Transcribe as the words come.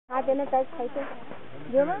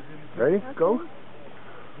Ready? Go.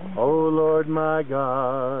 Oh Lord my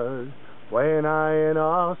God, when I in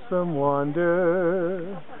awesome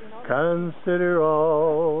wonder consider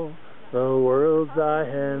all the worlds thy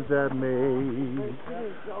hands have made,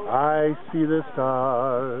 I see the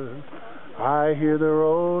stars, I hear the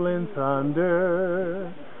rolling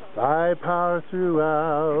thunder, thy power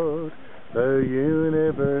throughout the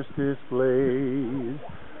universe displayed.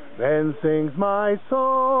 Then sings my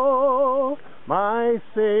soul, my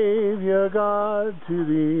Savior God, to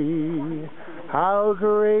thee. How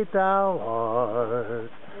great thou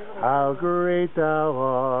art, how great thou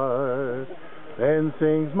art. Then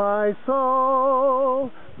sings my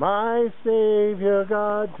soul, my Savior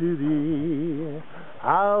God, to thee.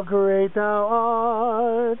 How great thou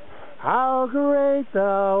art, how great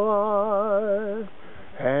thou art.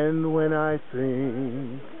 And when I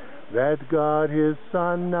think that God his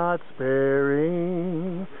Son not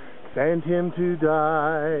sparing sent him to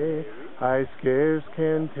die, I scarce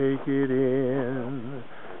can take it in,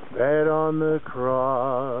 that on the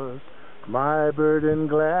cross, my burden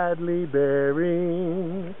gladly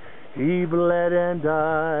bearing, he bled and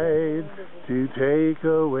died to take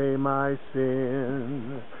away my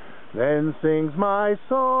sin. Then sings my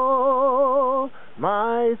soul,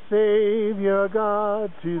 my Savior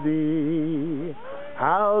God, to thee.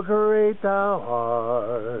 How great thou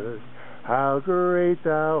art, how great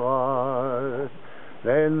thou art.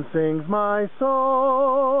 Then sings my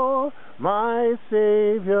soul, my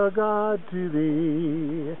Savior God, to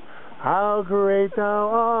thee. How great thou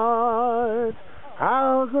art,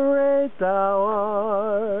 how great thou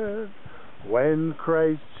art. When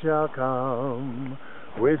Christ shall come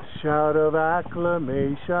with shout of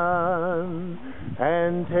acclamation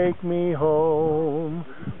and take me home,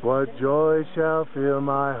 what joy shall fill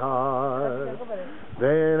my heart.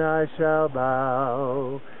 Then I shall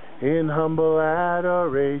bow in humble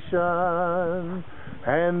adoration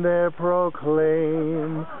and there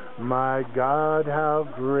proclaim, my God, how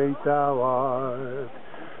great thou art.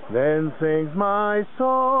 Then sings my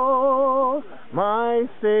soul, my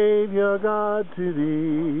Savior God, to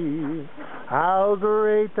thee. How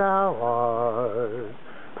great thou art,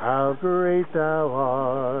 how great thou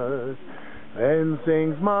art. Then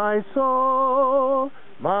sings my soul,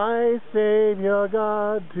 my Savior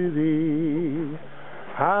God, to thee.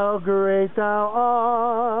 How great thou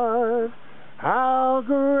art, how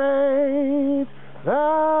great thou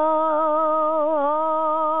art.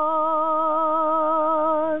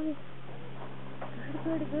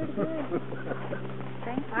 Good.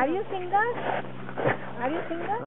 Are you singer?